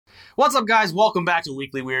What's up, guys? Welcome back to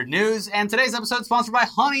Weekly Weird News, and today's episode is sponsored by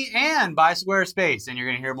Honey and by Squarespace, and you're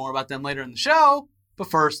going to hear more about them later in the show, but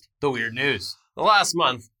first, the weird news. Last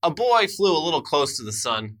month, a boy flew a little close to the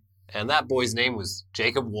sun, and that boy's name was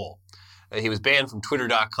Jacob Wohl. He was banned from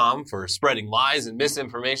Twitter.com for spreading lies and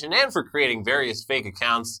misinformation and for creating various fake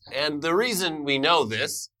accounts, and the reason we know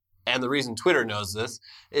this, and the reason Twitter knows this,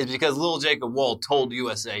 is because little Jacob Wohl told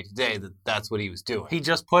USA Today that that's what he was doing. He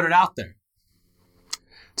just put it out there.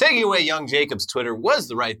 Taking away young Jacob's Twitter was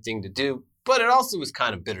the right thing to do, but it also was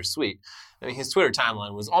kind of bittersweet. I mean, his Twitter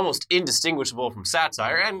timeline was almost indistinguishable from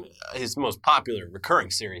satire, and his most popular recurring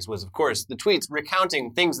series was, of course, the tweets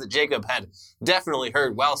recounting things that Jacob had definitely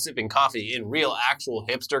heard while sipping coffee in real, actual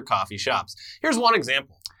hipster coffee shops. Here's one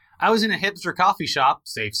example. I was in a hipster coffee shop,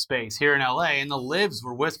 safe space, here in LA, and the libs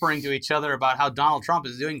were whispering to each other about how Donald Trump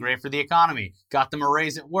is doing great for the economy, got them a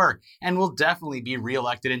raise at work, and will definitely be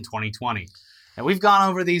reelected in 2020. And we've gone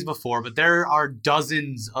over these before, but there are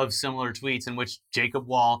dozens of similar tweets in which Jacob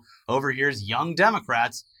Wohl overhears young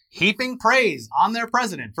Democrats heaping praise on their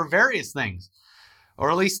president for various things. Or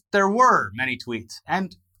at least there were many tweets,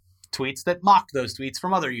 and tweets that mocked those tweets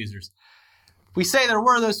from other users. We say there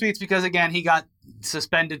were those tweets because, again, he got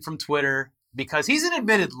suspended from Twitter because he's an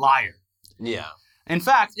admitted liar. Yeah. In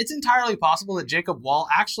fact, it's entirely possible that Jacob Wohl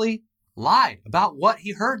actually lied about what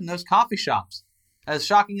he heard in those coffee shops. As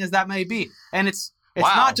shocking as that may be. And it's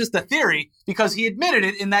not just a theory, because he admitted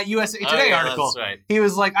it in that USA Today article. That's right. He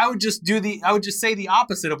was like, I would just say the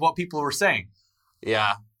opposite of what people were saying.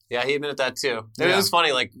 Yeah, he admitted that too. It was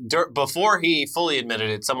funny, like, before he fully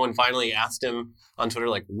admitted it, someone finally asked him on Twitter,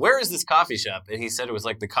 like, where is this coffee shop? And he said it was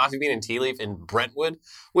like the Coffee Bean and Tea Leaf in Brentwood,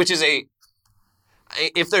 which is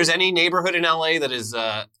if there's any neighborhood in LA that is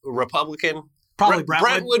Republican, Probably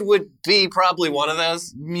Brentwood would be probably one of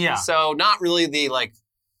those. Yeah. So not really the, like,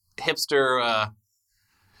 hipster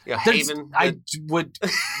haven.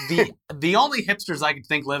 The only hipsters I could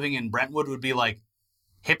think living in Brentwood would be, like,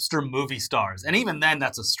 hipster movie stars. And even then,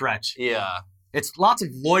 that's a stretch. Yeah. It's lots of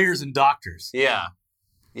lawyers and doctors. Yeah.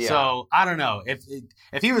 So, I don't know.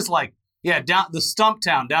 If he was like, down the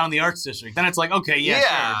Stumptown, down in the Arts District, then it's like, okay, sure.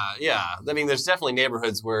 Yeah. I mean, there's definitely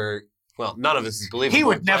neighborhoods where, well, none of this is believable. He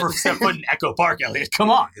would never step foot in Echo Park, Elliot.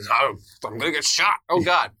 Come on. I'm going to get shot. Oh,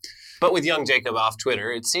 God. But with young Jacob off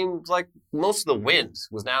Twitter, it seemed like most of the wind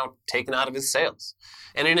was now taken out of his sails.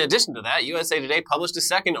 And in addition to that, USA Today published a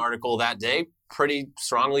second article that day, pretty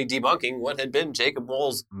strongly debunking what had been Jacob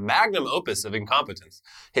Wohl's magnum opus of incompetence,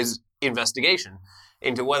 his investigation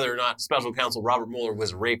into whether or not Special Counsel Robert Mueller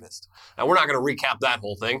was a rapist. Now, we're not going to recap that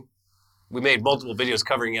whole thing. We made multiple videos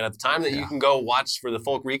covering it at the time that you can go watch for the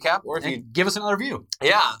full recap, or if you give us another view.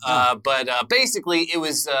 But basically, it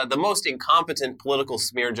was the most incompetent political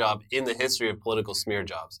smear job in the history of political smear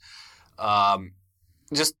jobs.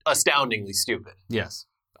 Just astoundingly stupid. Yes.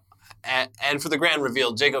 And for the grand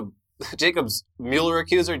reveal, Jacob's Mueller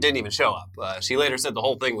accuser didn't even show up. She later said the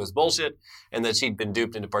whole thing was bullshit and that she'd been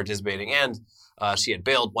duped into participating, and she had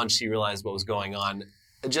bailed once she realized what was going on.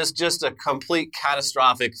 Just a complete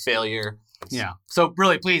catastrophic failure. Yeah. So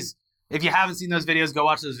really, please, if you haven't seen those videos, go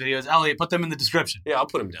watch those videos. Elliot, put them in the description. Yeah, I'll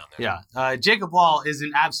put them down there. Yeah. Jacob Wohl is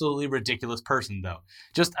an absolutely ridiculous person, though.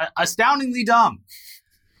 Just astoundingly dumb.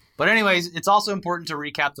 But anyways, it's also important to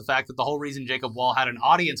recap the fact that the whole reason Jacob Wohl had an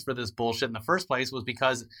audience for this bullshit in the first place was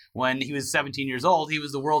because when he was 17 years old, he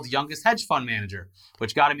was the world's youngest hedge fund manager,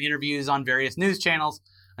 which got him interviews on various news channels,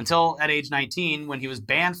 until at age 19, when he was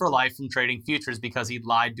banned for life from trading futures because he'd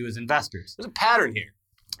lied to his investors. There's a pattern here.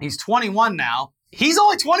 He's 21 now. He's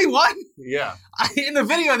only 21? Yeah. In the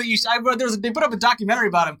video that they put up a documentary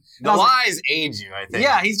about him. The lies age you, I think.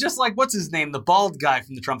 Yeah, he's just like, what's his name? The bald guy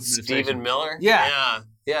from the Trump administration. Stephen Miller? Yeah.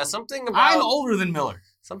 Yeah, something about... I'm older than Miller.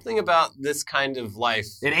 Something about this kind of life.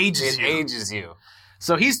 It ages you.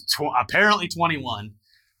 So he's apparently 21.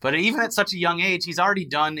 But even at such a young age, he's already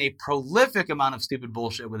done a prolific amount of stupid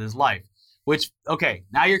bullshit with his life. Which, okay,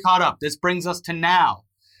 now you're caught up. This brings us to now.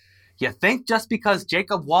 You think just because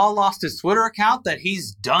Jacob Wohl lost his Twitter account that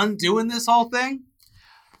he's done doing this whole thing?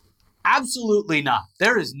 Absolutely not.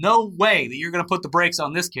 There is no way that you're going to put the brakes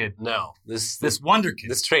on this kid. No. This wonder kid.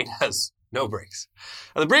 This train has no brakes.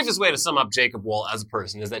 Now, the briefest way to sum up Jacob Wohl as a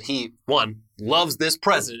person is that he, 1, loves this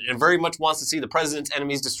president and very much wants to see the president's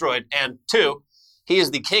enemies destroyed, and 2, he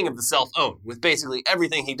is the king of the self-own, with basically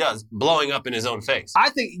everything he does blowing up in his own face. I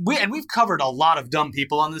think, we've covered a lot of dumb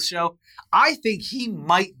people on this show. I think he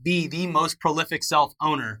might be the most prolific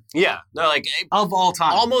self-owner of all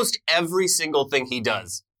time. Almost every single thing he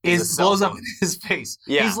does blows up in his face.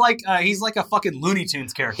 Yeah. He's like a fucking Looney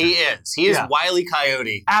Tunes character. He is. He is Wile E.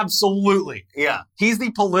 Coyote. Absolutely. Yeah. He's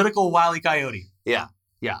the political Wile E. Coyote. Yeah.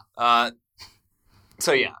 Yeah.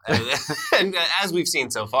 So yeah, and as we've seen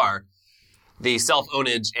so far, the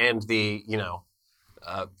self-ownage and the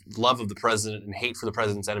love of the president and hate for the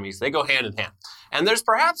president's enemies, they go hand in hand. And there's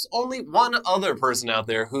perhaps only one other person out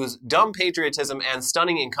there whose dumb patriotism and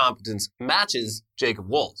stunning incompetence matches Jacob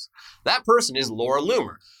Wool's. That person is Laura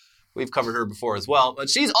Loomer. We've covered her before as well, but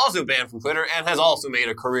she's also banned from Twitter and has also made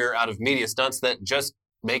a career out of media stunts that just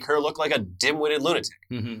make her look like a dim-witted lunatic.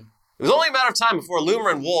 Mm-hmm. It was only a matter of time before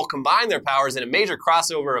Loomer and Wool combined their powers in a major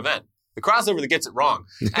crossover event. The crossover that gets it wrong.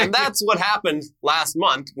 And that's what happened last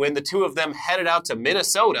month when the two of them headed out to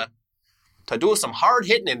Minnesota to do some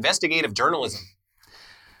hard-hitting investigative journalism.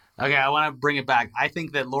 Okay, I want to bring it back. I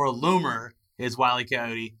think that Laura Loomer is Wile E.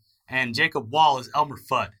 Coyote and Jacob Wohl is Elmer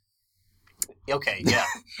Fudd. Okay, yeah.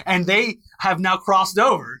 And they have now crossed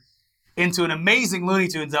over into an amazing Looney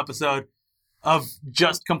Tunes episode of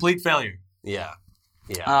just complete failure. Yeah.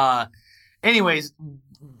 Yeah. Anyways,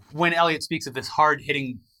 when Elliot speaks of this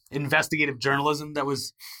hard-hitting investigative journalism that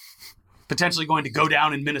was potentially going to go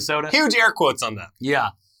down in Minnesota. Huge air quotes on that. Yeah.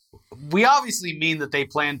 We obviously mean that they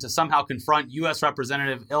plan to somehow confront U.S.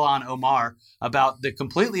 Representative Ilhan Omar about the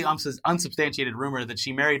completely unsubstantiated rumor that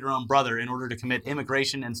she married her own brother in order to commit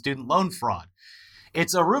immigration and student loan fraud.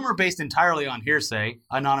 It's a rumor based entirely on hearsay,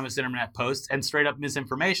 anonymous internet posts, and straight-up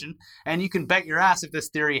misinformation, and you can bet your ass if this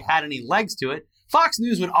theory had any legs to it, Fox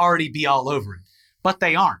News would already be all over it. But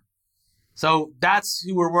they aren't. So that's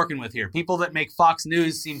who we're working with here. People that make Fox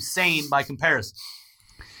News seem sane by comparison.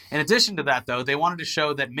 In addition to that, though, they wanted to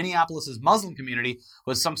show that Minneapolis' Muslim community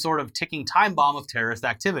was some sort of ticking time bomb of terrorist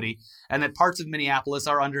activity, and that parts of Minneapolis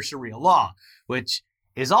are under Sharia law, which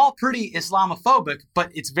is all pretty Islamophobic, but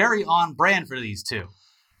it's very on brand for these two.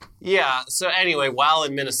 Yeah, so anyway, while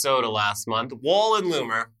in Minnesota last month, Wohl and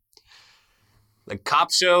Loomer, the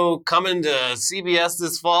cop show coming to CBS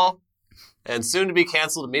this fall, and soon to be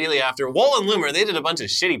canceled immediately after. Wohl and Loomer, they did a bunch of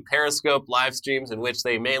shitty Periscope live streams in which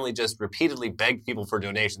they mainly just repeatedly begged people for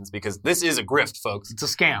donations because this is a grift, folks. It's a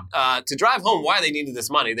scam. To drive home why they needed this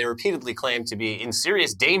money, they repeatedly claimed to be in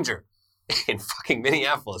serious danger in fucking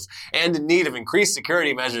Minneapolis and in need of increased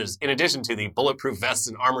security measures in addition to the bulletproof vests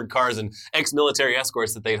and armored cars and ex-military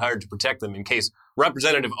escorts that they'd hired to protect them in case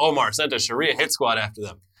Representative Omar sent a Sharia hit squad after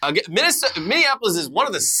them. Minneapolis is one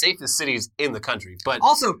of the safest cities in the country, but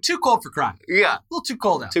also too cold for crime. Yeah. A little too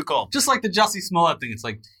cold out. Too cold. Just like the Jussie Smollett thing. It's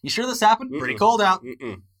like, you sure this happened? Pretty cold out.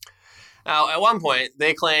 Now, at one point,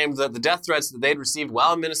 they claimed that the death threats that they'd received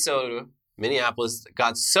while in Minneapolis,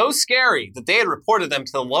 got so scary that they had reported them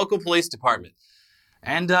to the local police department.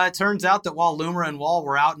 And it turns out that while Loomer and Wohl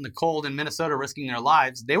were out in the cold in Minnesota risking their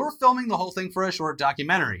lives, they were filming the whole thing for a short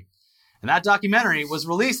documentary. And that documentary was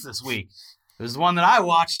released this week. It was the one that I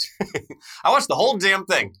watched. I watched the whole damn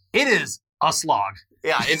thing. It is a slog.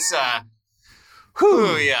 Yeah, it's,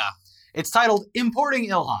 yeah. It's titled Importing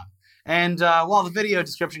Ilhan. And while the video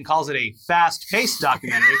description calls it a fast-paced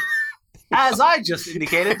documentary, as I just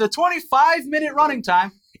indicated, the 25-minute running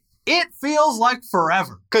time, it feels like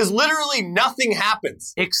forever. Because literally nothing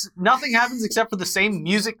happens. Nothing happens except for the same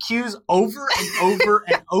music cues over and over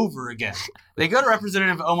and over again. They go to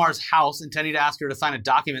Representative Omar's house intending to ask her to sign a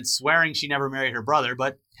document swearing she never married her brother,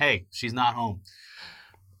 but hey, she's not home.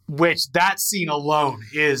 Which, that scene alone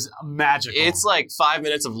is magical. It's like 5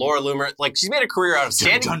 minutes of Laura Loomer. Like, she's made a career out of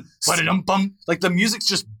standing. Dun, dun, dun, bum. Like, the music's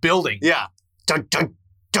just building. Yeah. Dun, dun,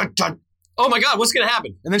 dun, dun. Oh my God, what's going to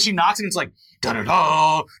happen? And then she knocks and it's like,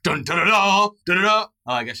 da-da-da, dun-da-da-da, da-da-da.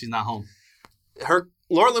 Oh, I guess she's not home.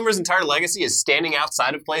 Laura Loomer's entire legacy is standing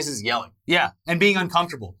outside of places yelling. Yeah, and being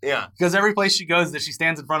uncomfortable. Yeah. Because every place she goes that she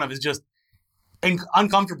stands in front of is just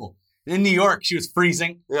uncomfortable. In New York, she was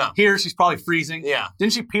freezing. Yeah. Here, she's probably freezing. Yeah.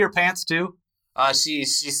 Didn't she pee her pants, too? She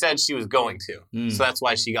said she was going to. So that's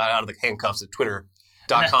why she got out of the handcuffs at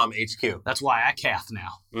Twitter.com HQ. That's why I calf now.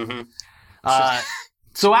 Mm-hmm.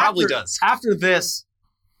 So after this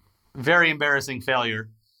very embarrassing failure,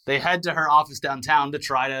 they head to her office downtown to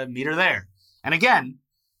try to meet her there. And again,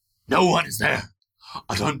 no one is there.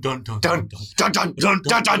 Dun, dun, dun, dun, dun, dun, dun,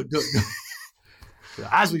 dun, dun, dun.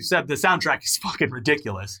 As we've said, the soundtrack is fucking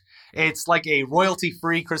ridiculous. It's like a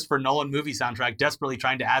royalty-free Christopher Nolan movie soundtrack desperately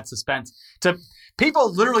trying to add suspense to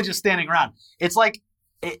people literally just standing around. It's like,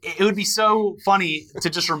 it would be so funny to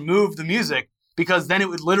just remove the music because then it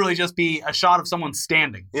would literally just be a shot of someone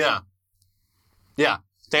standing. Yeah. Yeah.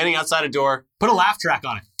 Standing outside a door. Put a laugh track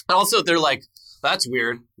on it. Also, they're like, that's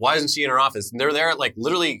weird. Why isn't she in her office? And they're there at like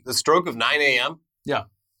literally the stroke of 9 a.m. Yeah.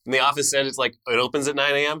 And the office said it's like, it opens at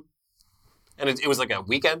 9 a.m. And it was like a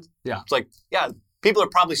weekend. Yeah. It's like, yeah, people are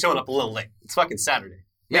probably showing up a little late. It's fucking Saturday.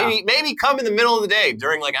 Yeah. Maybe come in the middle of the day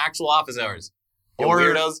during like actual office hours. You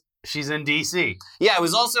weirdos. She's in D.C. Yeah, it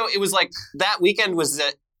was like that weekend was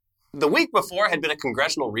the week before had been a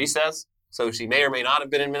congressional recess. So she may or may not have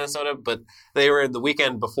been in Minnesota, but they were the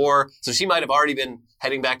weekend before. So she might have already been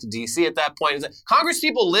heading back to D.C. at that point. Congress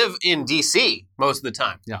people live in D.C. most of the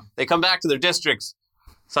time. Yeah. They come back to their districts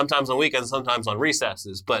sometimes on weekends, sometimes on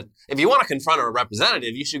recesses. But if you want to confront a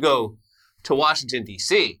representative, you should go to Washington,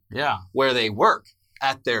 D.C., where they work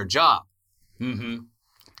at their job. Mm-hmm.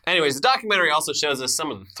 Anyways, the documentary also shows us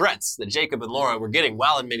some of the threats that Jacob and Laura were getting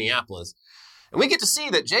while in Minneapolis. And we get to see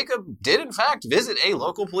that Jacob did, in fact, visit a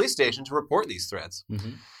local police station to report these threats.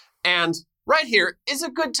 Mm-hmm. And right here is a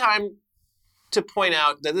good time to point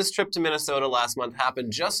out that this trip to Minnesota last month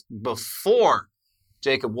happened just before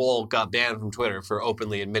Jacob Wohl got banned from Twitter for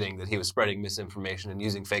openly admitting that he was spreading misinformation and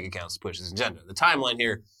using fake accounts to push his agenda. The timeline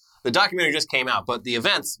here, the documentary just came out, but the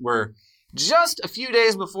events were just a few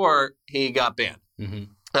days before he got banned. Mm-hmm.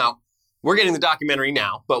 Now, we're getting the documentary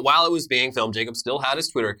now, but while it was being filmed, Jacob still had his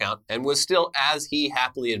Twitter account and was still, as he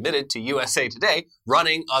happily admitted to USA Today,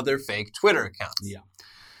 running other fake Twitter accounts. Yeah.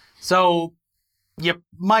 So you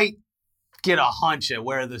might get a hunch at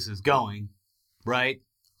where this is going, right?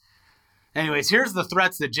 Anyways, here's the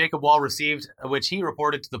threats that Jacob Wohl received, which he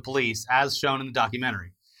reported to the police, as shown in the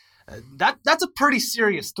documentary. That's a pretty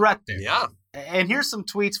serious threat there. Yeah. And here's some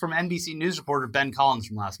tweets from NBC News reporter Ben Collins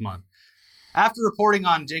from last month. After reporting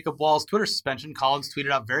on Jacob Wohl's Twitter suspension, Collins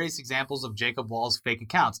tweeted out various examples of Jacob Wohl's fake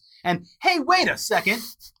accounts. And hey, wait a second.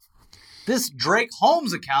 This Drake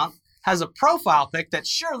Holmes account has a profile pic that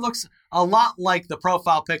sure looks a lot like the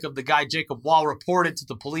profile pic of the guy Jacob Wohl reported to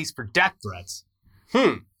the police for death threats.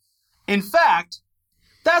 In fact,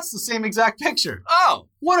 that's the same exact picture. Oh.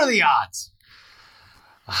 What are the odds?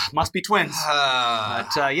 Must be twins.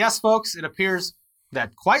 But yes, folks, it appears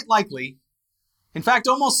that quite likely, in fact,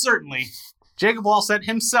 almost certainly, Jacob Wohl sent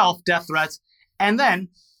himself death threats and then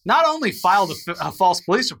not only filed a false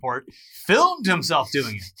police report, filmed himself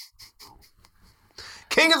doing it.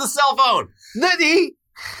 King of the cell phone.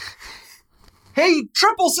 He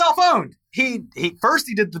triple cell phoned. He first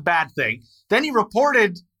he did the bad thing. Then he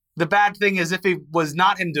reported the bad thing as if it was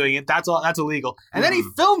not him doing it. That's illegal. And then he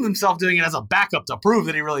filmed himself doing it as a backup to prove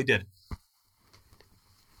that he really did it.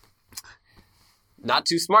 Not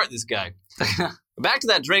too smart, this guy. Back to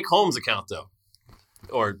that Drake Holmes account, though.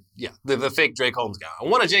 Or, yeah, the fake Drake Holmes guy.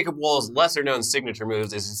 One of Jacob Wohl's lesser-known signature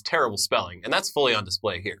moves is his terrible spelling, and that's fully on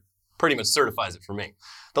display here. Pretty much certifies it for me.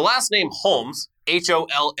 The last name Holmes,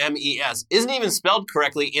 Holmes, isn't even spelled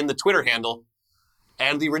correctly in the Twitter handle,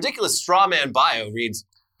 and the ridiculous straw man bio reads,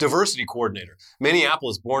 diversity coordinator,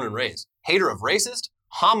 Minneapolis born and raised, hater of racist,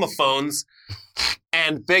 homophones,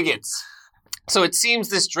 and bigots. So it seems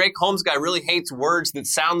this Drake Holmes guy really hates words that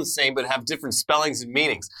sound the same but have different spellings and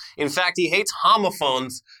meanings. In fact, he hates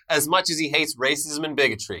homophones as much as he hates racism and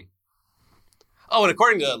bigotry. Oh, and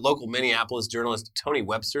according to local Minneapolis journalist Tony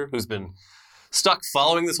Webster, who's been stuck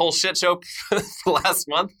following this whole shit show for the last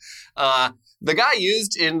month, the guy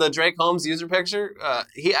used in the Drake Holmes user picture,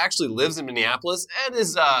 he actually lives in Minneapolis and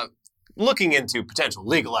is looking into potential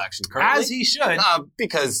legal action currently. As he should.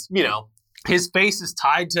 Because, you know. His face is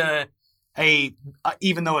tied to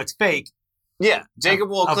even though it's fake. Yeah, Jacob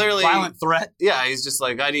will clearly. Violent threat. Yeah, he's just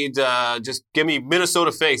like, I need, just give me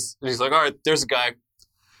Minnesota face. And he's like, all right, there's a guy.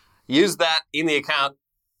 Use that in the account.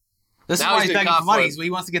 This is why he's begging for money. He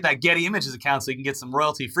wants to get that Getty Images account so he can get some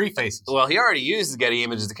royalty-free faces. Well, he already used his Getty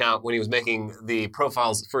Images account when he was making the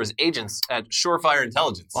profiles for his agents at Surefire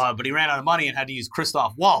Intelligence. But he ran out of money and had to use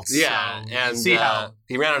Christoph Waltz. Yeah, so and see how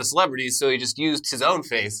he ran out of celebrities, so he just used his own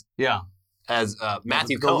face. Yeah. As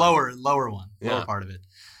Matthew the Cohen. lower one, lower part of it.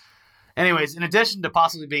 Anyways, in addition to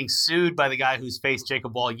possibly being sued by the guy whose face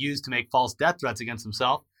Jacob Wohl used to make false death threats against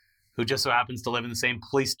himself, who just so happens to live in the same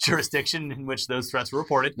police jurisdiction in which those threats were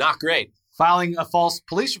reported. Not great. Filing a false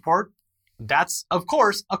police report, that's, of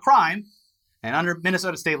course, a crime. And under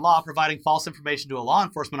Minnesota state law, providing false information to a law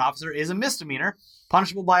enforcement officer is a misdemeanor,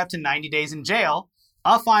 punishable by up to 90 days in jail,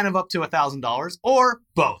 a fine of up to $1,000, or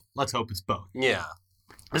both. Let's hope it's both. Yeah.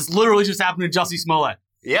 This literally just happened to Jussie Smollett.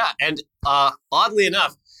 Yeah, and oddly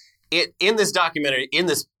enough, in this documentary, in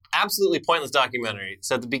this absolutely pointless documentary,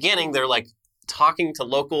 so at the beginning they're like talking to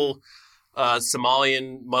local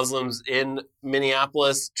Somalian Muslims in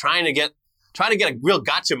Minneapolis, trying to get a real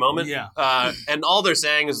gotcha moment. Yeah. And all they're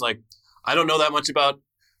saying is like, I don't know that much about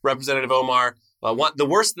Representative Omar. The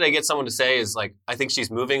worst that they get someone to say is like, I think she's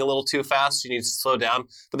moving a little too fast. She needs to slow down.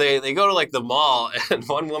 But they go to like the mall, and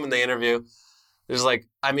one woman they interview, there's like,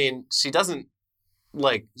 I mean, she doesn't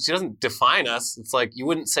define us. It's like you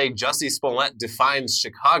wouldn't say Jussie Smollett defines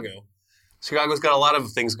Chicago. Chicago's got a lot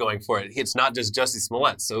of things going for it. It's not just Jussie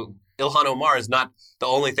Smollett. So Ilhan Omar is not the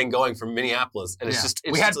only thing going from Minneapolis. And it's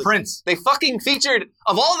we had like, Prince. They fucking featured,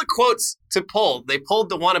 of all the quotes to pull, they pulled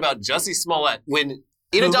the one about Jussie Smollett when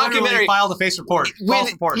in a documentary filed a false report.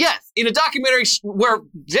 Yes, in a documentary where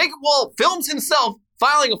Jacob Wohl films himself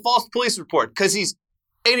filing a false police report because he's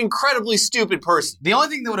an incredibly stupid person. The only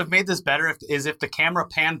thing that would have made this better is if the camera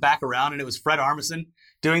panned back around and it was Fred Armisen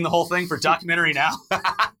doing the whole thing for Documentary Now.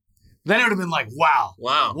 Then it would have been like, wow,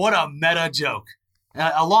 what a meta joke.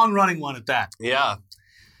 A long-running one at that. Yeah.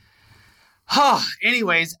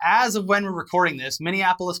 Anyways, as of when we're recording this,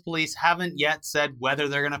 Minneapolis police haven't yet said whether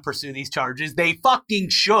they're going to pursue these charges. They fucking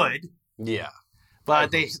should. Yeah.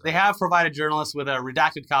 But they have provided journalists with a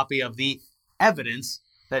redacted copy of the evidence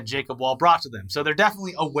that Jacob Wohl brought to them. So they're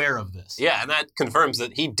definitely aware of this. Yeah, and that confirms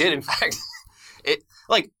that he did, in fact.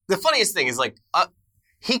 The funniest thing is,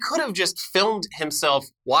 he could have just filmed himself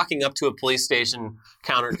walking up to a police station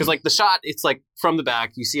counter. Because, the shot, it's, from the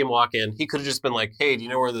back. You see him walk in. He could have just been like, hey, do you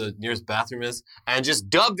know where the nearest bathroom is? And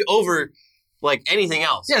just dubbed over, anything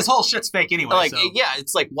else. Yeah, his whole shit's fake anyway. Yeah,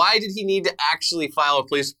 it's why did he need to actually file a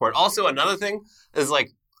police report? Also, another thing is,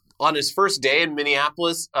 on his first day in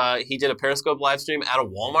Minneapolis, he did a Periscope live stream at a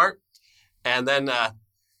Walmart. And then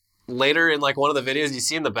later in, one of the videos, you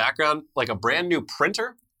see in the background, a brand new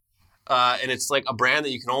printer. And it's a brand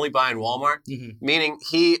that you can only buy in Walmart, meaning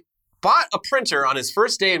he bought a printer on his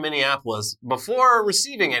first day in Minneapolis before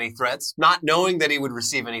receiving any threats, not knowing that he would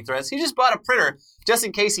receive any threats. He just bought a printer just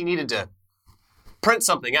in case he needed to print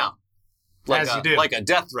something out, like a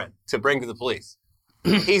death threat to bring to the police.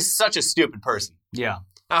 He's such a stupid person. Yeah.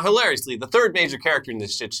 Now, hilariously, the third major character in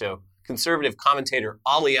this shit show, conservative commentator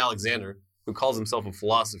Ali Alexander, who calls himself a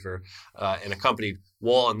philosopher and accompanied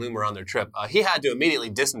Wohl and Loomer on their trip, he had to immediately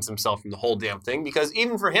distance himself from the whole damn thing because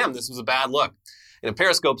even for him, this was a bad look. In a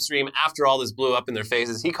Periscope stream, after all this blew up in their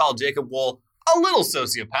faces, he called Jacob Wohl a little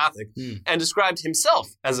sociopathic and described himself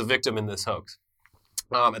as a victim in this hoax.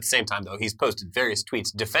 At the same time, though, he's posted various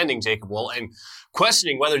tweets defending Jacob Wohl and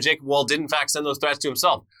questioning whether Jacob Wohl did in fact send those threats to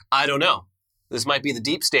himself. I don't know. This might be the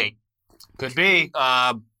deep state. Could be.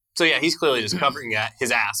 So yeah, he's clearly just covering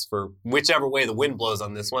his ass for whichever way the wind blows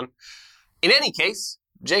on this one. In any case,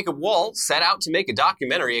 Jacob Wohl set out to make a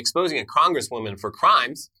documentary exposing a congresswoman for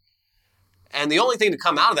crimes. And the only thing to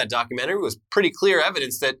come out of that documentary was pretty clear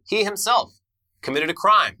evidence that he himself committed a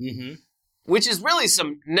crime, which is really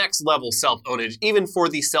some next level self-ownage, even for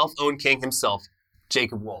the self-owned king himself,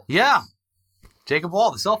 Jacob Wohl. Yeah. Jacob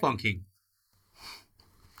Wohl, the cell phone king.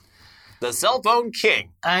 The cell phone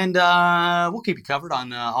king. And we'll keep you covered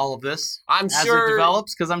on all of this as it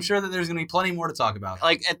develops, because I'm sure that there's going to be plenty more to talk about.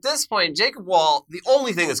 At this point, Jacob Wohl, the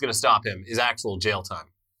only thing that's going to stop him is actual jail time.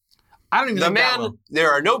 I don't even think that will.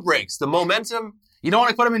 There are no breaks. The momentum. You don't want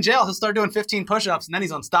to put him in jail. He'll start doing 15 push-ups, and then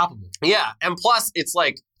he's unstoppable. Yeah, and plus, it's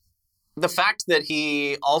the fact that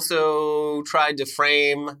he also tried to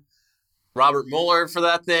frame Robert Mueller for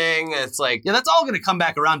that thing. It's yeah, that's all going to come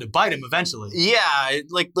back around to bite him eventually. Yeah,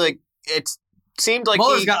 it seemed like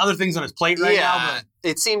Mueller's got other things on his plate right now. But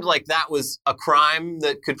it seemed like that was a crime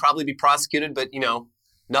that could probably be prosecuted, but,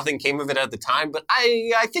 nothing came of it at the time. But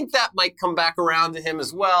I think that might come back around to him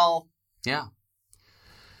as well. Yeah.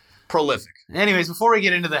 Prolific. Anyways, before we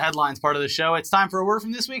get into the headlines part of the show, it's time for a word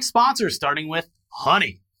from this week's sponsors, starting with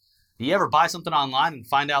Honey. Do you ever buy something online and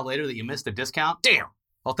find out later that you missed a discount? Damn.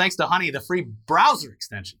 Well, thanks to Honey, the free browser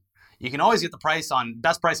extension, you can always get the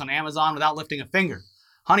best price on Amazon without lifting a finger.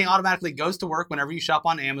 Honey automatically goes to work whenever you shop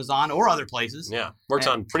on Amazon or other places. Yeah, works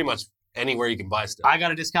on pretty much anywhere you can buy stuff. I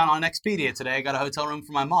got a discount on Expedia today. I got a hotel room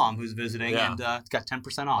for my mom who's visiting, and it's got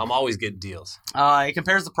 10% off. I'm always getting deals. It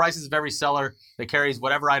compares the prices of every seller that carries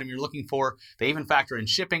whatever item you're looking for. They even factor in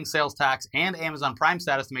shipping, sales tax, and Amazon Prime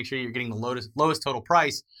status to make sure you're getting the lowest total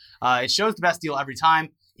price. It shows the best deal every time.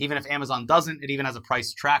 Even if Amazon doesn't, it even has a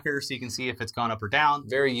price tracker so you can see if it's gone up or down.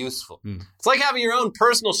 Very useful. It's like having your own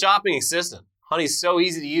personal shopping assistant. Honey's so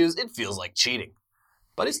easy to use, it feels like cheating.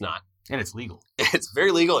 But it's not. And it's legal. It's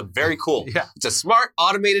very legal and very cool. Yeah. It's a smart,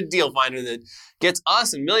 automated deal finder that gets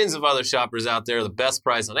us and millions of other shoppers out there the best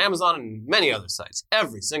price on Amazon and many other sites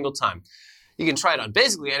every single time. You can try it on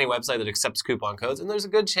basically any website that accepts coupon codes, and there's a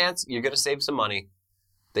good chance you're going to save some money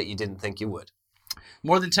that you didn't think you would.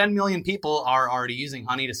 More than 10 million people are already using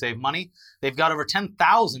Honey to save money. They've got over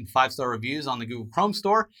 10,000 five-star reviews on the Google Chrome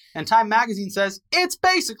store, and Time Magazine says it's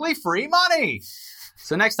basically free money.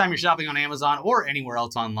 So next time you're shopping on Amazon or anywhere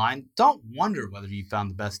else online, don't wonder whether you found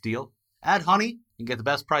the best deal. Add Honey and get the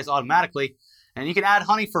best price automatically, and you can add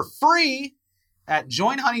Honey for free at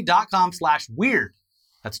joinhoney.com/weird.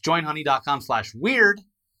 That's joinhoney.com/weird.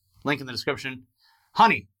 Link in the description.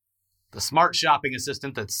 Honey, the smart shopping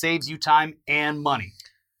assistant that saves you time and money.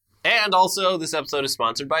 And also, this episode is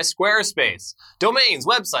sponsored by Squarespace. Domains,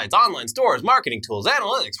 websites, online stores, marketing tools,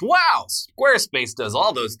 analytics. Wow! Squarespace does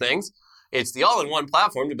all those things. It's the all-in-one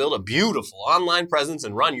platform to build a beautiful online presence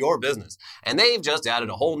and run your business. And they've just added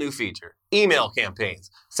a whole new feature, email campaigns.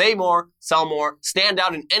 Say more, sell more, stand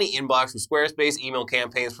out in any inbox with Squarespace email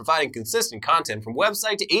campaigns, providing consistent content from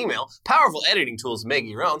website to email, powerful editing tools to make it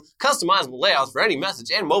your own, customizable layouts for any message,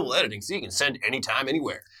 and mobile editing so you can send anytime,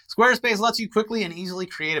 anywhere. Squarespace lets you quickly and easily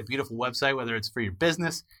create a beautiful website, whether it's for your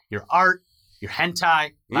business, your art, your hentai,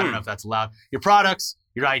 I don't know if that's allowed, your products,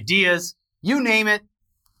 your ideas, you name it.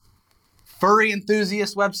 Furry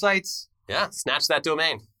enthusiast websites. Yeah, snatch that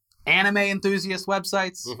domain. Anime enthusiast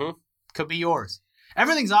websites. Could be yours.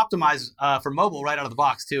 Everything's optimized for mobile right out of the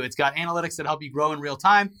box, too. It's got analytics that help you grow in real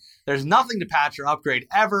time. There's nothing to patch or upgrade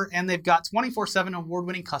ever, and they've got 24/7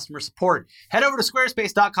 award-winning customer support. Head over to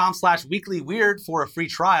squarespace.com/weeklyweird for a free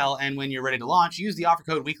trial, and when you're ready to launch, use the offer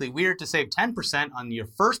code weeklyweird to save 10% on your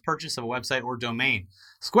first purchase of a website or domain.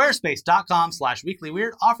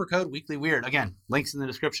 Squarespace.com/weeklyweird, offer code weeklyweird. Again, links in the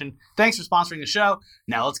description. Thanks for sponsoring the show.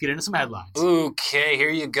 Now let's get into some headlines. Okay,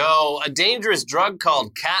 here you go. A dangerous drug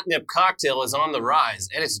called catnip cocktail is on the rise,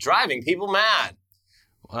 and it's driving people mad.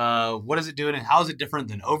 What is it doing, and how is it different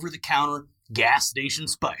than over-the-counter gas station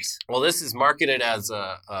spice? Well, this is marketed as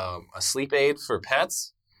a sleep aid for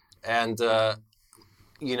pets, and the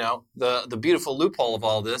beautiful loophole of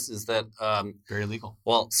all this is that very illegal.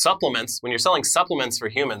 Well, supplements. When you're selling supplements for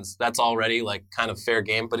humans, that's already like kind of fair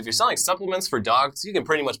game. But if you're selling supplements for dogs, you can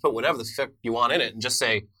pretty much put whatever the fuck you want in it and just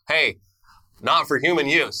say, "Hey, not for human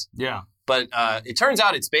use." Yeah. But it turns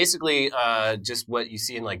out it's basically just what you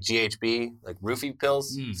see in like GHB, like roofie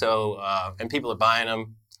pills. So and people are buying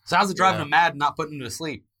them. So how's it driving them mad and not putting them to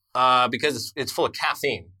sleep? Because it's full of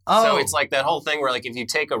caffeine. Oh. So it's like that whole thing where like if you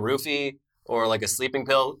take a roofie or like a sleeping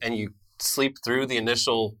pill and you sleep through the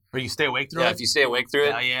initial... Or you stay awake through it? Yeah, if you stay awake through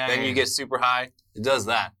it, then you get super high. It does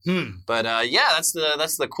that. But that's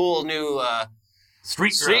the cool new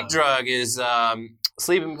street drug is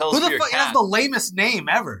sleeping pills for your cat. Who the fuck has the lamest name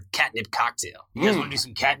ever? Catnip cocktail. You guys want to do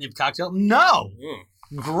some catnip cocktail? No!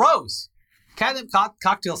 Gross. Catnip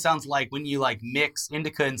cocktail sounds like when you like mix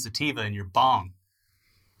indica and sativa in your bong.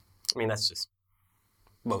 I mean, that's just...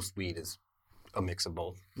 Most weed is a mix of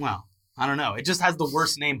both. Well... I don't know. It just has the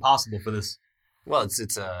worst name possible for this. Well,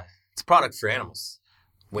 it's a product for animals.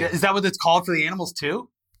 Is that what it's called for the animals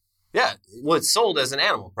too? Yeah. Well, it's sold as an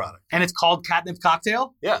animal product. And it's called catnip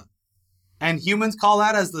cocktail? Yeah. And humans call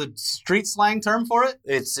that as the street slang term for it?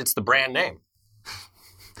 It's the brand name.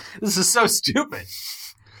 This is so stupid.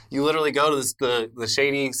 You literally go to the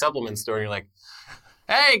shady supplement store and you're like,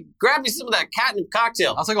 "Hey, grab me some of that catnip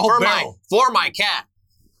cocktail." That's like a whole barrel. For my cat.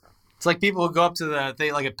 It's like people who go up to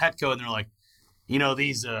like a Petco and they're like,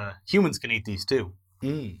 these humans can eat these too.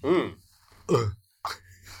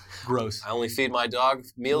 Gross. I only feed my dog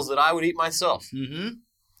meals that I would eat myself. And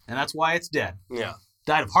that's why it's dead. Yeah.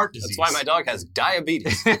 Died of heart disease. That's why my dog has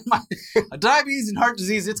diabetes. Diabetes and heart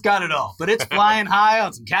disease, it's got it all. But it's flying high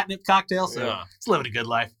on some catnip cocktail, so it's living a good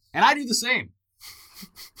life. And I do the same.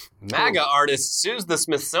 MAGA artist sues the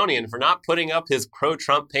Smithsonian for not putting up his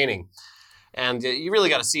pro-Trump painting. And you really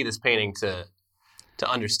got to see this painting to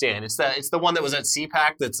understand. It's the one that was at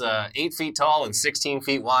CPAC that's 8 feet tall and 16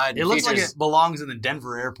 feet wide. It looks like it belongs in the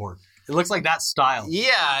Denver airport. It looks like that style.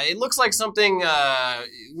 Yeah, it looks like something, what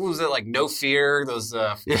was it, like No Fear, those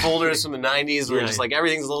folders from the 90s where just like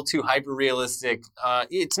everything's a little too hyper-realistic.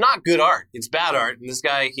 It's not good art. It's bad art. And this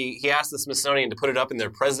guy, he asked the Smithsonian to put it up in their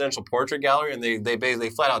presidential portrait gallery, and they basically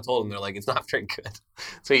flat out told him, they're like, it's not very good.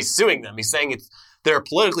 So he's suing them. He's saying they're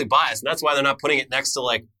politically biased, and that's why they're not putting it next to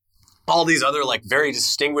like all these other like very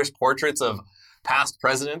distinguished portraits of past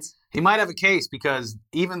presidents. He might have a case because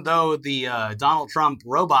even though the Donald Trump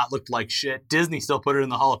robot looked like shit, Disney still put it in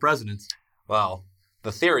the Hall of Presidents. Well,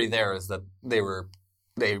 the theory there is that they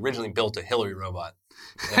originally built a Hillary robot.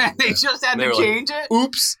 They just had to change it?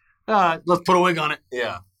 Oops. Let's put a wig on it.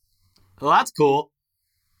 Yeah. Well, that's cool.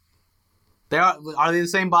 Are they the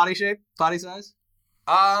same body shape, body size?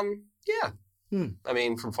 Yeah. I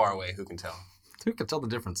mean, from far away, who can tell? Who can tell the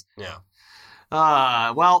difference? Yeah. He's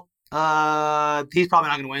probably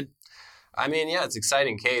not going to win. I mean, yeah, it's an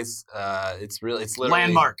exciting case. It's literally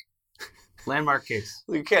landmark case.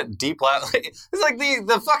 You can't it's like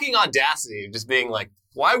the fucking audacity of just being like,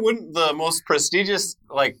 why wouldn't the most prestigious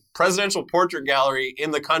like presidential portrait gallery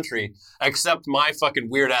in the country accept my fucking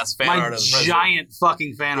weird ass fan art of the president? Giant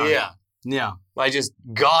fucking fan art. Yeah. My just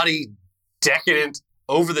gaudy, decadent,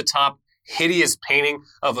 over the top, hideous painting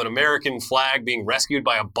of an American flag being rescued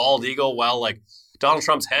by a bald eagle while like Donald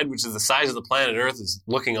Trump's head, which is the size of the planet Earth, is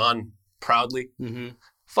looking on proudly.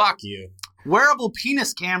 Fuck you. Wearable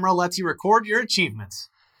penis camera lets you record your achievements.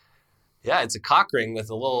 Yeah, it's a cock ring with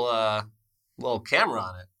a little camera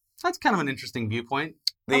on it. That's kind of an interesting viewpoint.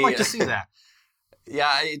 I'd like to see that.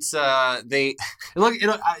 Yeah, it's they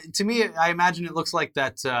To me, I imagine it looks like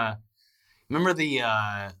that. Remember the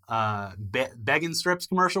Beggin' Strips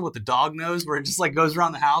commercial with the dog nose, where it just like goes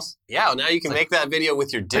around the house? Yeah, well, now you can make that video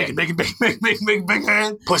with your dick. Big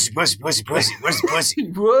hand. Pussy, pussy, pussy, pussy. Where's the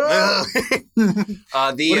pussy? Whoa. What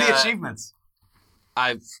are the achievements?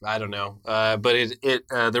 I don't know, but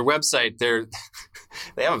their website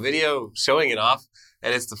they have a video showing it off,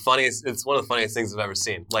 and it's the funniest. It's one of the funniest things I've ever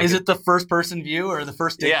seen. Like, is it the first person view or the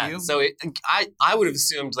first dick view? Yeah. So I would have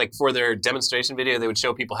assumed like for their demonstration video they would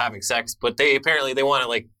show people having sex, but they apparently want to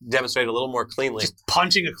like demonstrate a little more cleanly. Just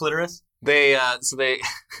punching a clitoris. They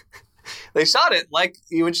they shot it like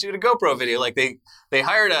you would shoot a GoPro video. Like they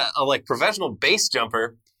hired a like professional base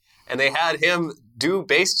jumper, and they had him do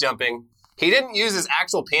base jumping. He didn't use his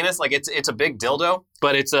actual penis, like it's a big dildo,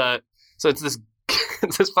 but it's this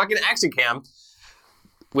it's this fucking action cam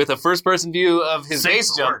with a first person view of his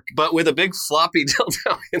base jump, but with a big floppy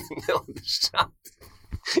dildo in the middle of the shot.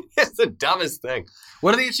 It's the dumbest thing.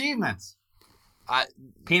 What are the achievements?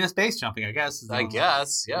 Penis base jumping, I guess. I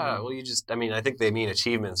guess, yeah. Well, I think they mean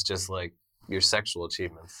achievements, just like your sexual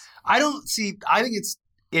achievements. I think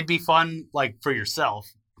it'd be fun, like, for yourself.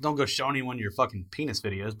 Don't go show anyone your fucking penis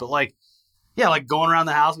videos, but like, yeah, like going around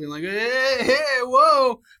the house being like, hey,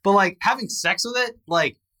 whoa. But like having sex with it,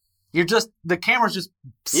 like the camera's just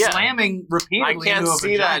slamming repeatedly. I can't into a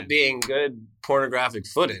see vagina. that being good pornographic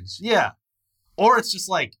footage. Yeah. Or it's just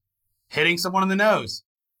like hitting someone in the nose.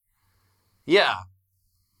 Yeah.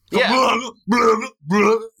 Yeah.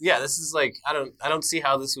 Yeah, this is like, I don't see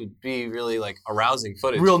how this would be really like arousing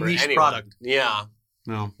footage. Real for niche anyone. product. Yeah.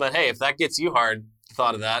 No. But hey, if that gets you hard,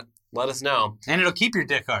 thought of that, let us know. And it'll keep your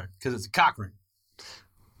dick hard because it's a cock ring.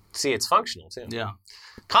 See, it's functional too. Yeah.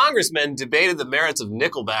 Congressmen debated the merits of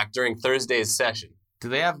Nickelback during Thursday's session. Do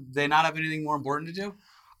they not have anything more important to do?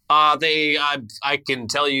 I can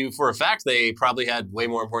tell you for a fact they probably had way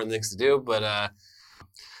more important things to do, but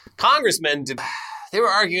congressmen, they were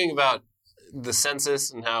arguing about the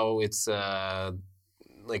census and how it's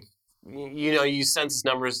like, you use census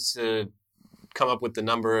numbers to come up with the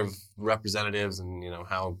number of representatives and,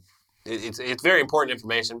 how it's very important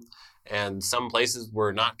information. And some places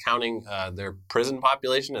were not counting their prison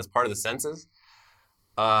population as part of the census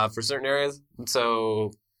for certain areas. And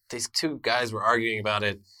so these two guys were arguing about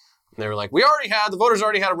it. And they were like, the voters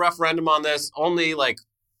already had a referendum on this. Only like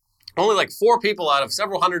 4 people out of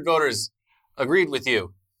several hundred voters agreed with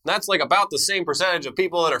you. That's like about the same percentage of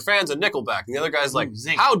people that are fans of Nickelback. And the other guy's like,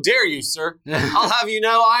 how dare you, sir? I'll have you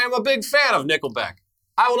know I am a big fan of Nickelback.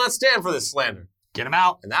 I will not stand for this slander. Get him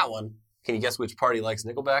out. And that one, can you guess which party likes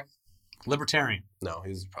Nickelback? Libertarian. No,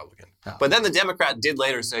 he's a Republican. Oh. But then the Democrat did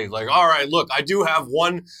later say, like, all right, look, I do have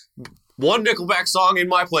one Nickelback song in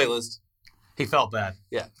my playlist. He felt bad.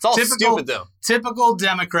 Yeah. It's all stupid, though. Typical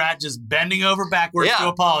Democrat just bending over backwards to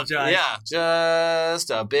apologize. Yeah.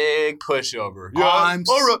 Just a big pushover. Yeah.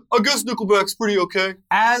 All right. I guess Nickelback's pretty okay.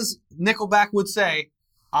 As Nickelback would say,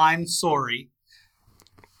 I'm sorry.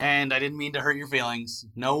 And I didn't mean to hurt your feelings.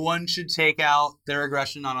 No one should take out their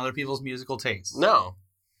aggression on other people's musical tastes. No.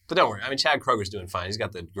 But don't worry. I mean, Chad Kroger's doing fine. He's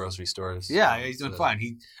got the grocery stores. Yeah, he's doing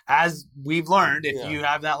fine. As we've learned, if you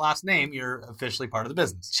have that last name, you're officially part of the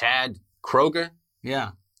business. Chad Kroger?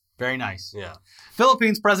 Yeah. Very nice. Yeah.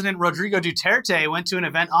 Philippines President Rodrigo Duterte went to an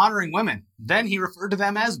event honoring women. Then he referred to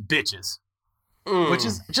them as bitches. Which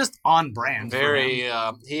is just on brand. Very,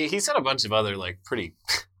 he said a bunch of other, like, pretty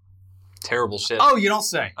terrible shit. Oh, you don't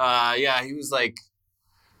say. Yeah, he was like,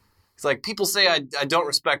 people say I don't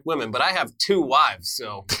respect women, but I have 2 wives,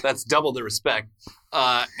 so that's double the respect.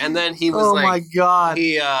 And then he was like, oh my God.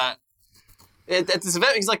 He, at this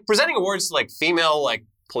event, he's like presenting awards to like female, like,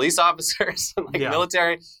 police officers and like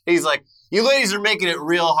military. He's like, you ladies are making it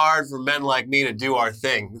real hard for men like me to do our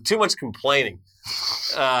thing. Too much complaining.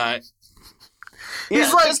 He's like,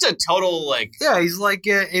 just a total like. Yeah, he's like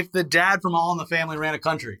if the dad from All in the Family ran a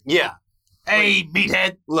country. Yeah. Hey,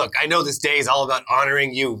 meathead. Look, I know this day is all about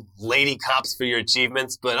honoring you lady cops for your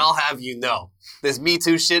achievements, but I'll have you know, this Me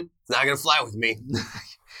Too shit is not going to fly with me.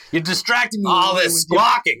 You're distracting me. All this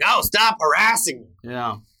squawking. Oh, stop harassing me.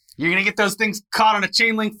 Yeah. You're going to get those things caught on a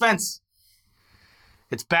chain link fence.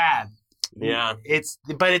 It's bad. Yeah.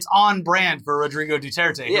 But it's on brand for Rodrigo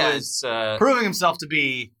Duterte, who is proving himself to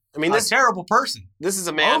be a terrible person. This is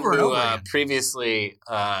a man who previously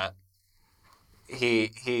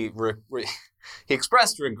he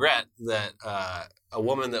expressed regret that a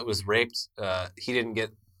woman that was raped, he didn't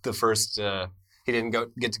get the first he didn't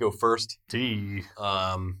get to go first. Gee.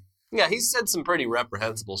 Yeah, he said some pretty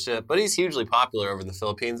reprehensible shit, but he's hugely popular over in the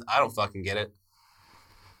Philippines. I don't fucking get it.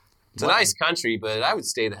 It's a nice country, but I would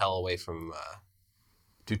stay the hell away from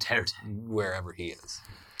Duterte. wherever he is.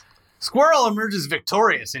 Squirrel emerges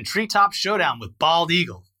victorious in treetop showdown with bald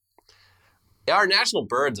eagle. Yeah, our national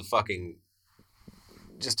bird's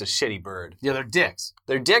just a shitty bird. Yeah, they're dicks.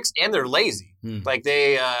 They're dicks and they're lazy. Like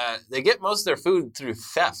they get most of their food through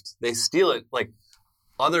theft. They steal it. Like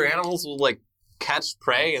other animals will like catch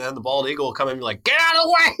prey, and then the bald eagle will come in and be like, "Get out of the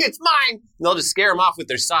way! It's mine!" And they'll just scare them off with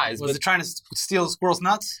their size. Was it trying to steal the squirrel's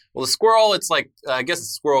nuts? Well, the squirrel, it's like I guess it's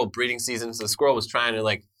squirrel breeding season. So the squirrel was trying to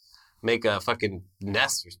like make a fucking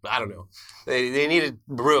nest. I don't know. They needed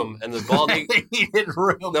room, and the bald eagle. They needed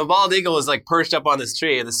room. The bald eagle was like perched up on this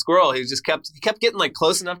tree, and the squirrel he kept getting like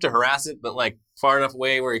close enough to harass it, but like far enough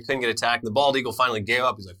away where he couldn't get attacked. And the bald eagle finally gave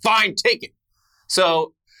up. He's like, "Fine, take it."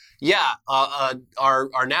 So yeah,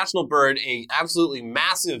 our national bird, a absolutely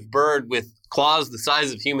massive bird with claws the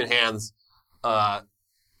size of human hands,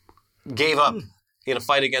 gave up in a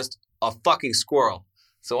fight against a fucking squirrel.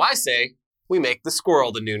 So I say we make the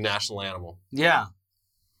squirrel the new national animal. Yeah.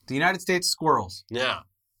 The United States squirrels. Yeah.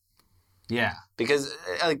 Yeah. Because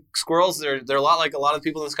squirrels, they're a lot like a lot of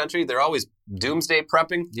people in this country. They're always doomsday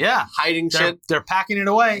prepping. Yeah. Hiding shit. They're packing it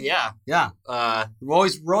away. Yeah. Yeah. We're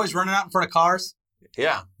always running out in front of cars.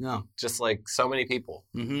 Yeah. Yeah. Just like so many people.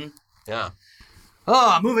 Mm-hmm. Yeah.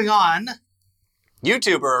 Moving on.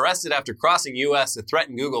 YouTuber arrested after crossing U.S. to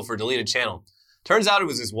threaten Google for deleted channel. Turns out it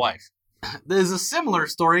was his wife. There's a similar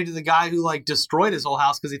story to the guy who like destroyed his whole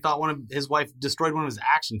house because he thought his wife destroyed one of his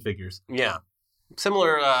action figures. Yeah.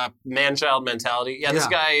 Similar man-child mentality. Yeah, this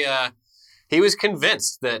guy, he was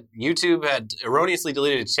convinced that YouTube had erroneously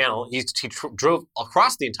deleted his channel. He drove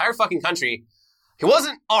across the entire fucking country. He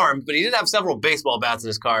wasn't armed, but he did have several baseball bats in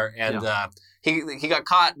his car, and he got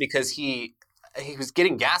caught because he was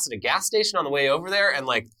getting gas at a gas station on the way over there, and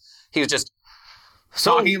like he was just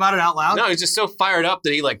talking about it out loud. No, he was just so fired up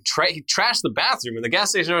that he like he trashed the bathroom, and the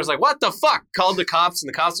gas station owner was like, "What the fuck?" Called the cops, and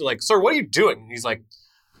the cops were like, "Sir, what are you doing?" And he's like,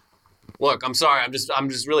 "Look, I'm sorry. I'm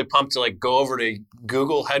just really pumped to like go over to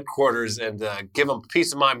Google headquarters and give them a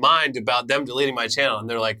piece of my mind about them deleting my channel." And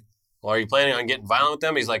they're like, "Well, are you planning on getting violent with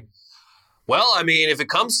them?" He's like, "Well, I mean, if it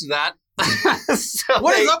comes to that."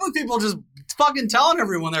 What is up with people just fucking telling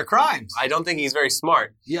everyone their crimes? I don't think he's very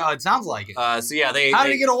smart. Yeah, it sounds like it. So yeah, How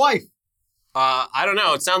did he get a wife? I don't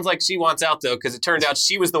know. It sounds like she wants out though, because it turned out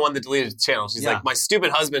she was the one that deleted the channel. She's like, my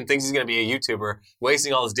stupid husband thinks he's going to be a YouTuber,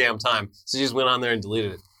 wasting all his damn time. So she just went on there and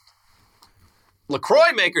deleted it.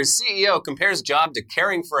 LaCroix Maker's CEO compares job to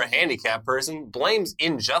caring for a handicapped person, blames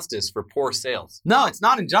injustice for poor sales. No, it's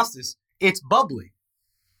not injustice. It's bubbly.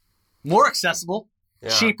 More accessible,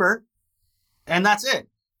 cheaper, and that's it.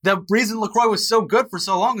 The reason LaCroix was so good for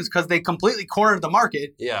so long is because they completely cornered the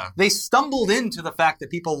market. Yeah. They stumbled into the fact that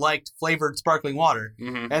people liked flavored sparkling water,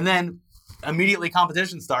 and then immediately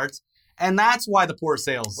competition starts, and that's why the poor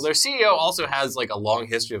sales. Well, their CEO also has like a long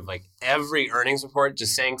history of like every earnings report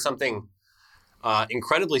just saying something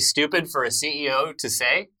incredibly stupid for a CEO to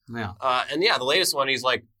say. Yeah. And yeah, the latest one, he's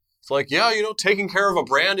like, it's like, yeah, you know, taking care of a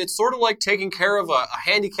brand, it's sort of like taking care of a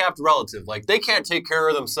handicapped relative. Like, they can't take care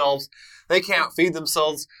of themselves. They can't feed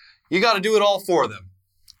themselves. You got to do it all for them.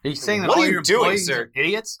 Are you saying that what all are you your doing, employees sir? are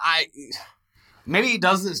idiots? Maybe he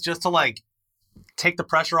does this just to, like, take the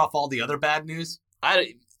pressure off all the other bad news?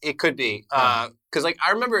 It could be. Because, like,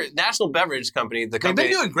 I remember National Beverage Company, the company...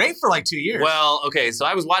 They've been doing great for, like, 2 years. Well, okay, so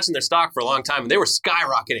I was watching their stock for a long time, and they were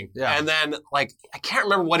skyrocketing. Yeah. And then, like, I can't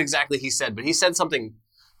remember what exactly he said, but he said something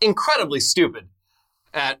incredibly stupid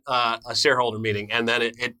at a shareholder meeting, and then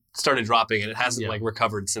it started dropping, and it hasn't, like,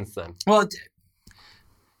 recovered since then. Well,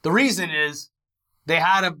 the reason is they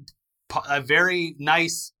had a very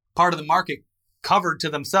nice part of the market covered to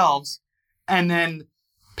themselves, and then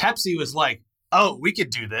Pepsi was like, oh, we could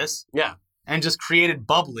do this. Yeah. And just created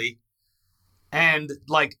bubbly. And,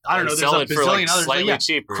 like, I don't know, there's a bazillion like others. Slightly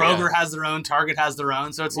cheaper. Kroger has their own, Target has their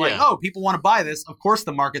own. So it's like, oh, people want to buy this. Of course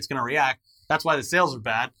the market's going to react. That's why the sales are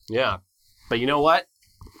bad. Yeah. But you know what?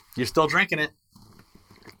 You're still drinking it.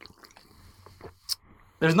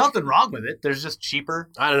 There's nothing wrong with it. There's just cheaper.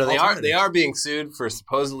 I don't know. They are being sued for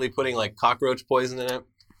supposedly putting like cockroach poison in it.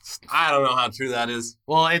 I don't know how true that is.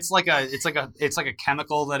 Well, it's like a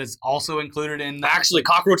chemical that is also included in that. Actually,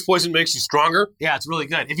 cockroach poison makes you stronger. Yeah, it's really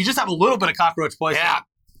good. If you just have a little bit of cockroach poison,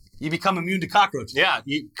 you become immune to cockroaches. Yeah,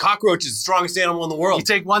 cockroach is the strongest animal in the world. You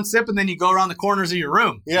take one sip and then you go around the corners of your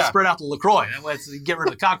room. Yeah, spread out the LaCroix. That way you get rid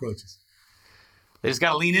of the cockroaches. They just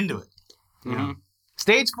got to lean into it. You know?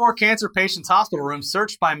 Stage 4 cancer patient's hospital room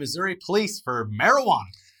searched by Missouri police for marijuana.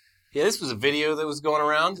 Yeah, this was a video that was going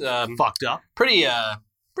around. Fucked up. Pretty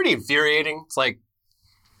infuriating. It's like,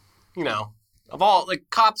 of all like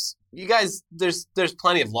cops, you guys, there's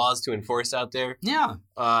plenty of laws to enforce out there. Yeah.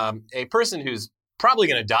 A person who's probably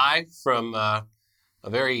going to die from a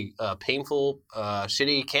very painful,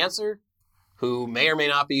 shitty cancer, who may or may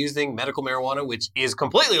not be using medical marijuana, which is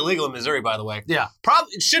completely illegal in Missouri, by the way. Yeah.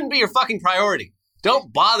 It shouldn't be your fucking priority.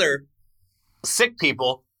 Don't bother sick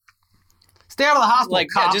people. Stay out of the hospital,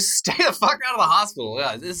 cop. Just stay the fuck out of the hospital.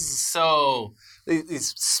 Yeah, this is so...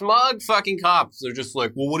 These smug fucking cops, they're just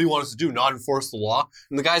like, well, what do you want us to do? Not enforce the law?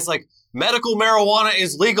 And the guy's like, medical marijuana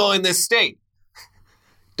is legal in this state.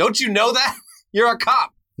 Don't you know that? You're a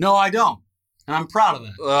cop. No, I don't. And I'm proud of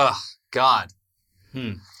that. Ugh, God.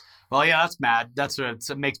 Well, yeah, that's mad.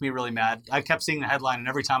 It makes me really mad. I kept seeing the headline, and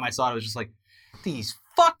every time I saw it, it was just like, these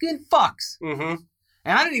fucking fucks. Mm-hmm.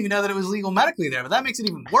 And I didn't even know that it was legal medically there, but that makes it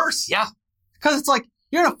even worse. Yeah. Because it's like,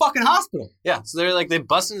 you're in a fucking hospital. Yeah, so they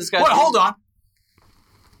busted this guy. Wait, hold on.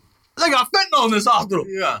 They got fentanyl in this hospital.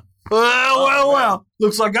 Yeah. Well.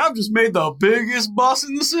 Looks like I've just made the biggest bust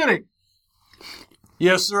in the city.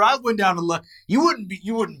 Yes, sir. I went down to look. You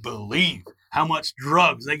wouldn't believe how much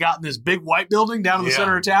drugs they got in this big white building down in the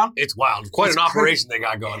center of town. It's wild. Quite an operation they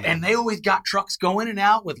got going there. And they always got trucks going in and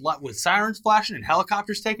out with sirens flashing and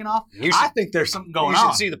helicopters taking off. I think there's something going on.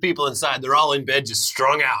 You should see the people inside. They're all in bed just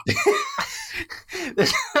strung out.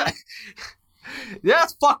 Yeah,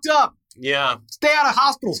 it's fucked up. Yeah. Stay out of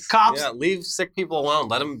hospitals, cops. Yeah, leave sick people alone.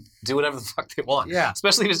 Let them do whatever the fuck they want. Yeah.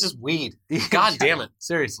 Especially if it's just weed. God damn it.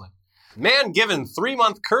 Seriously. Man given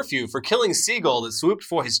 3-month curfew for killing seagull that swooped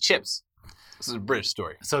for his chips. This is a British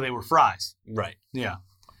story. So they were fries. Right. Yeah.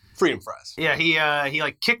 Freedom fries. Yeah, he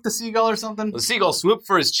like kicked the seagull or something. The seagull swooped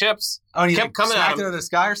for his chips. Oh, and he kept coming smacked at him. it out of the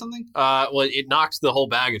sky or something? Well, it knocked the whole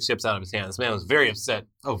bag of chips out of his hand. This man was very upset.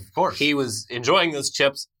 Oh, of course. He was enjoying those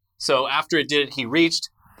chips. So after it did it, he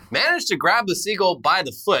reached, managed to grab the seagull by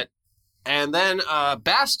the foot, and then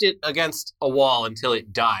bashed it against a wall until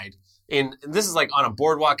it died. And this is like on a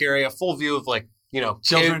boardwalk area, full view of like,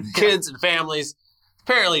 children, kids and families.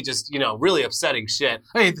 Apparently just, really upsetting shit.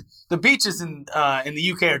 Hey, the beaches in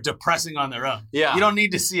the UK are depressing on their own. Yeah. You don't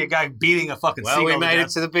need to see a guy beating a fucking seagull. Well, we made it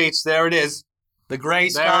to the beach. There it is. The gray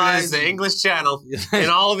There skies. it is, the English Channel in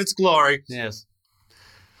all of its glory. Yes.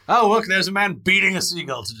 Oh, look, there's a man beating a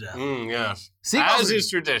seagull to death. Yes. Seagulls As is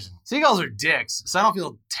tradition. Seagulls are dicks, so I don't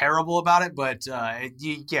feel terrible about it, but it's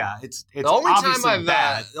The only obviously time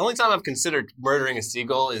bad. the only time I've considered murdering a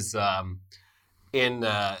seagull is at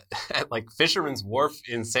like Fisherman's Wharf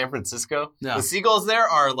in San Francisco. Yeah. The seagulls there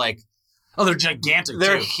are like, Oh, they're gigantic,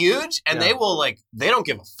 they're too. huge, and Yeah. they will they don't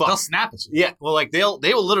give a fuck. They'll snap at you. Yeah, well, like they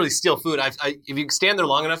will literally steal food. If you stand there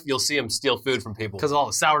long enough, you'll see them steal food from people. Because of all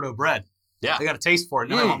the sourdough bread. Yeah. They got a taste for it.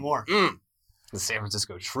 Now they want more. The San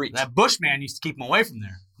Francisco treat. That Bushman used to keep him away from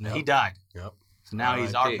there. And Yep. He died. Yep. So now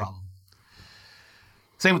he's our R.I.P. problem.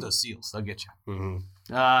 Same with those seals. They'll get you.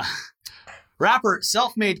 Mm-hmm. Rapper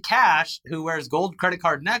Self-Made Cash, who wears gold credit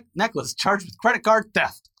card necklace, charged with credit card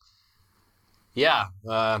theft. Yeah.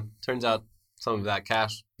 Turns out some of that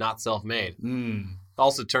cash not self-made.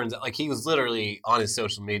 Also turns out, like, he was literally on his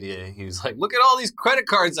social media. He was like, look at all these credit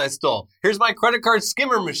cards I stole. Here's my credit card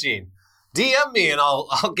skimmer machine. DM me and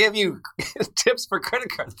I'll give you tips for credit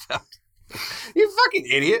card theft. You fucking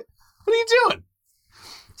idiot. What are you doing?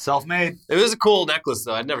 Self-made. It was a cool necklace,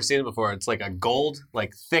 though. I'd never seen it before. It's like a gold,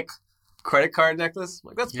 like, thick credit card necklace.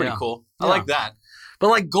 Like, that's pretty cool. I like that.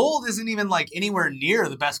 But, like, gold isn't even, like, anywhere near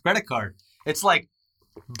the best credit card. It's, like,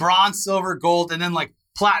 bronze, silver, gold, and then, like,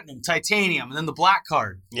 platinum, titanium, and then the black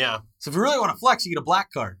card. Yeah. So if you really want to flex, you get a black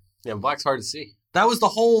card. Yeah, black's hard to see. That was the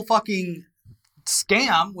whole fucking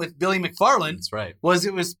scam with Billy McFarland. That's right.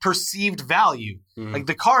 It was perceived value. Like,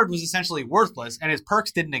 the card was essentially worthless, and its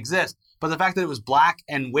perks didn't exist. But the fact that it was black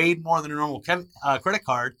and weighed more than a normal credit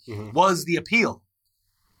card was the appeal.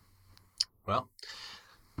 Well,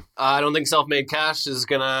 I don't think Self-Made Cash is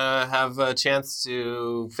going to have a chance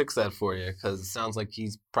to fix that for you, because it sounds like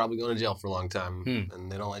he's probably going to jail for a long time,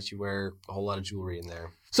 and they don't let you wear a whole lot of jewelry in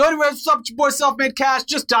there. So anyways, what's up, it's your boy Self-Made Cash,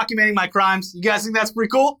 just documenting my crimes. You guys think that's pretty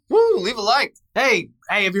cool? Woo, leave a like. Hey,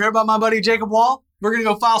 have you heard about my buddy Jacob Wall? We're going to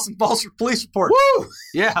go file some false police reports. Woo!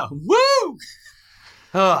 Yeah, woo!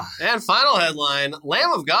 And final headline,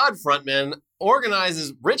 Lamb of God frontman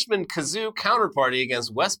organizes Richmond Kazoo counterparty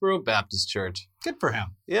against Westboro Baptist Church. Good for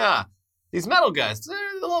him. Yeah. These metal guys, they're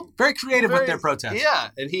a little... Very creative with their protests. Yeah,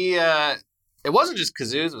 and he... it wasn't just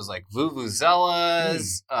kazoos, it was like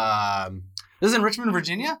vuvuzelas. This is in Richmond,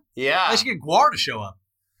 Virginia? Yeah. They should get Guar to show up.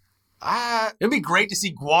 It'd be great to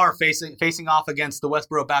see Guar facing off against the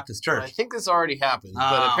Westboro Baptist I Church. think this already happened,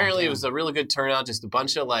 but apparently it was a really good turnout. Just a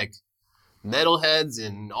bunch of like metalheads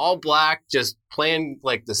in all black, just playing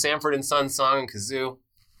like the Sanford and Son song and kazoo.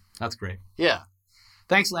 That's great. Yeah,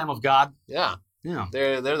 Thanks, Lamb of God. yeah, Yeah,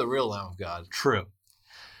 they're the real Lamb of God. true.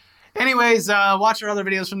 Anyways, watch our other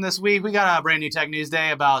videos from this week. We got a brand new Tech News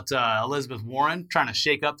Day about Elizabeth Warren trying to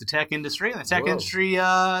shake up the tech industry. And the tech Whoa. industry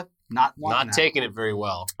not wanting Not that. taking it very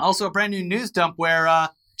well. Also, a brand new news dump where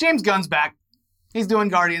James Gunn's back. He's doing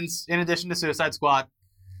Guardians in addition to Suicide Squad.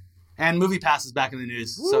 And Movie Pass is back in the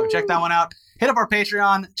news. So check that one out. Hit up our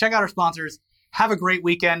Patreon. Check out our sponsors. Have a great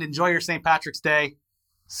weekend. Enjoy your St. Patrick's Day.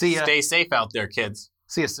 See ya. Stay safe out there, kids.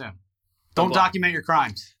 See you soon. Don't Bye-bye. document your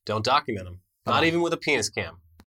crimes. Don't document them. Bye-bye. Not even with a penis cam.